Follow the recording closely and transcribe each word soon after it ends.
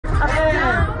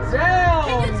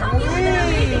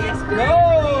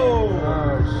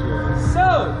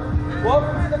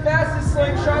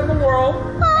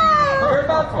You're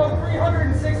about to go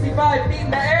 365 feet in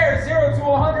the air, 0 to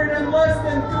 100 in less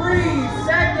than 3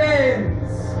 seconds.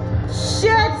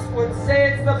 Shit! Would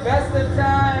say it's the best of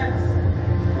times.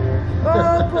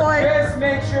 Oh boy. Just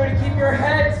make sure to keep your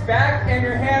heads back and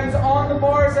your hands on the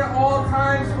bars at all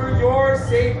times for your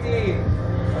safety.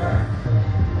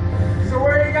 So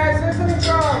where are you guys listening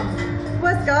from?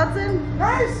 Wisconsin?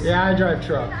 Nice. Yeah, I drive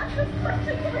truck.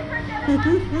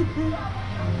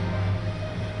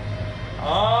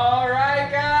 All right,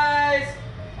 guys.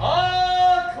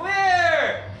 All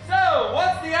clear. So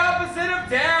what's the opposite of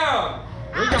down?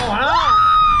 We going up.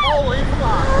 Holy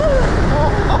fuck.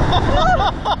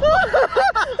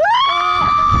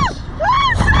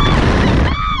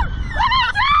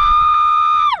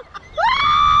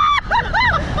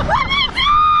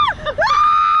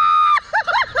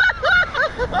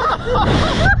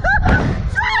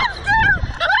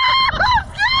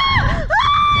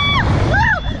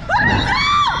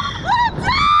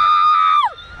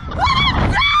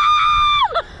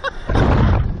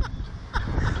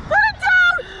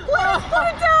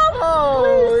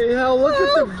 Holy hell, look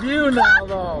at the view now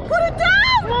though. Put it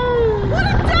down! Put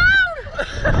it down!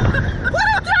 Put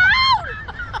it down!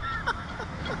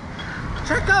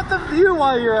 Check out the view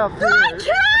while you're up here. I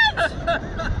can't!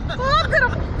 Oh, I'm gonna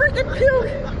freaking puke!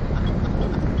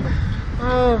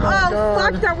 Oh my god. Oh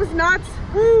fuck, that was nuts!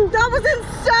 That was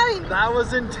insane! That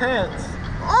was intense.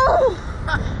 Oh!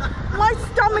 My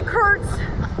stomach hurts!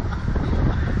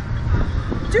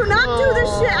 Do not do this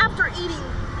shit after eating!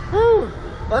 Woo.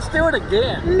 Let's do it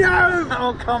again. No!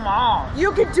 Oh, come on.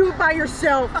 You can do it by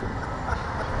yourself.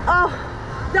 Oh,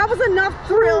 that was enough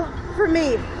thrill for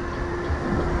me.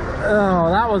 Oh,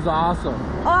 that was awesome.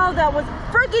 Oh, that was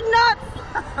freaking nuts!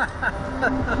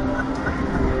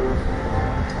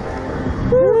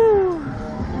 Woo.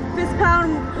 Fist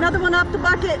pound, another one off the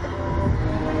bucket.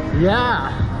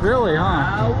 Yeah, really, huh?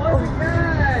 How was it,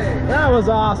 guys? That was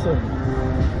awesome.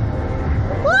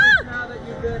 Now that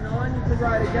you've been on, you can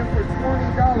ride again for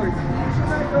 $20 each,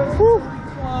 and that goes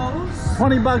close.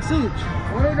 20 bucks each.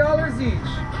 $20 each.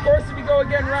 Of course, if you go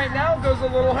again right now, it goes a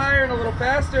little higher and a little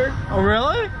faster. Oh,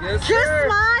 really? Yes, Kiss sir.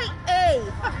 my A.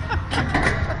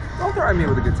 Don't threaten me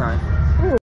with a good time.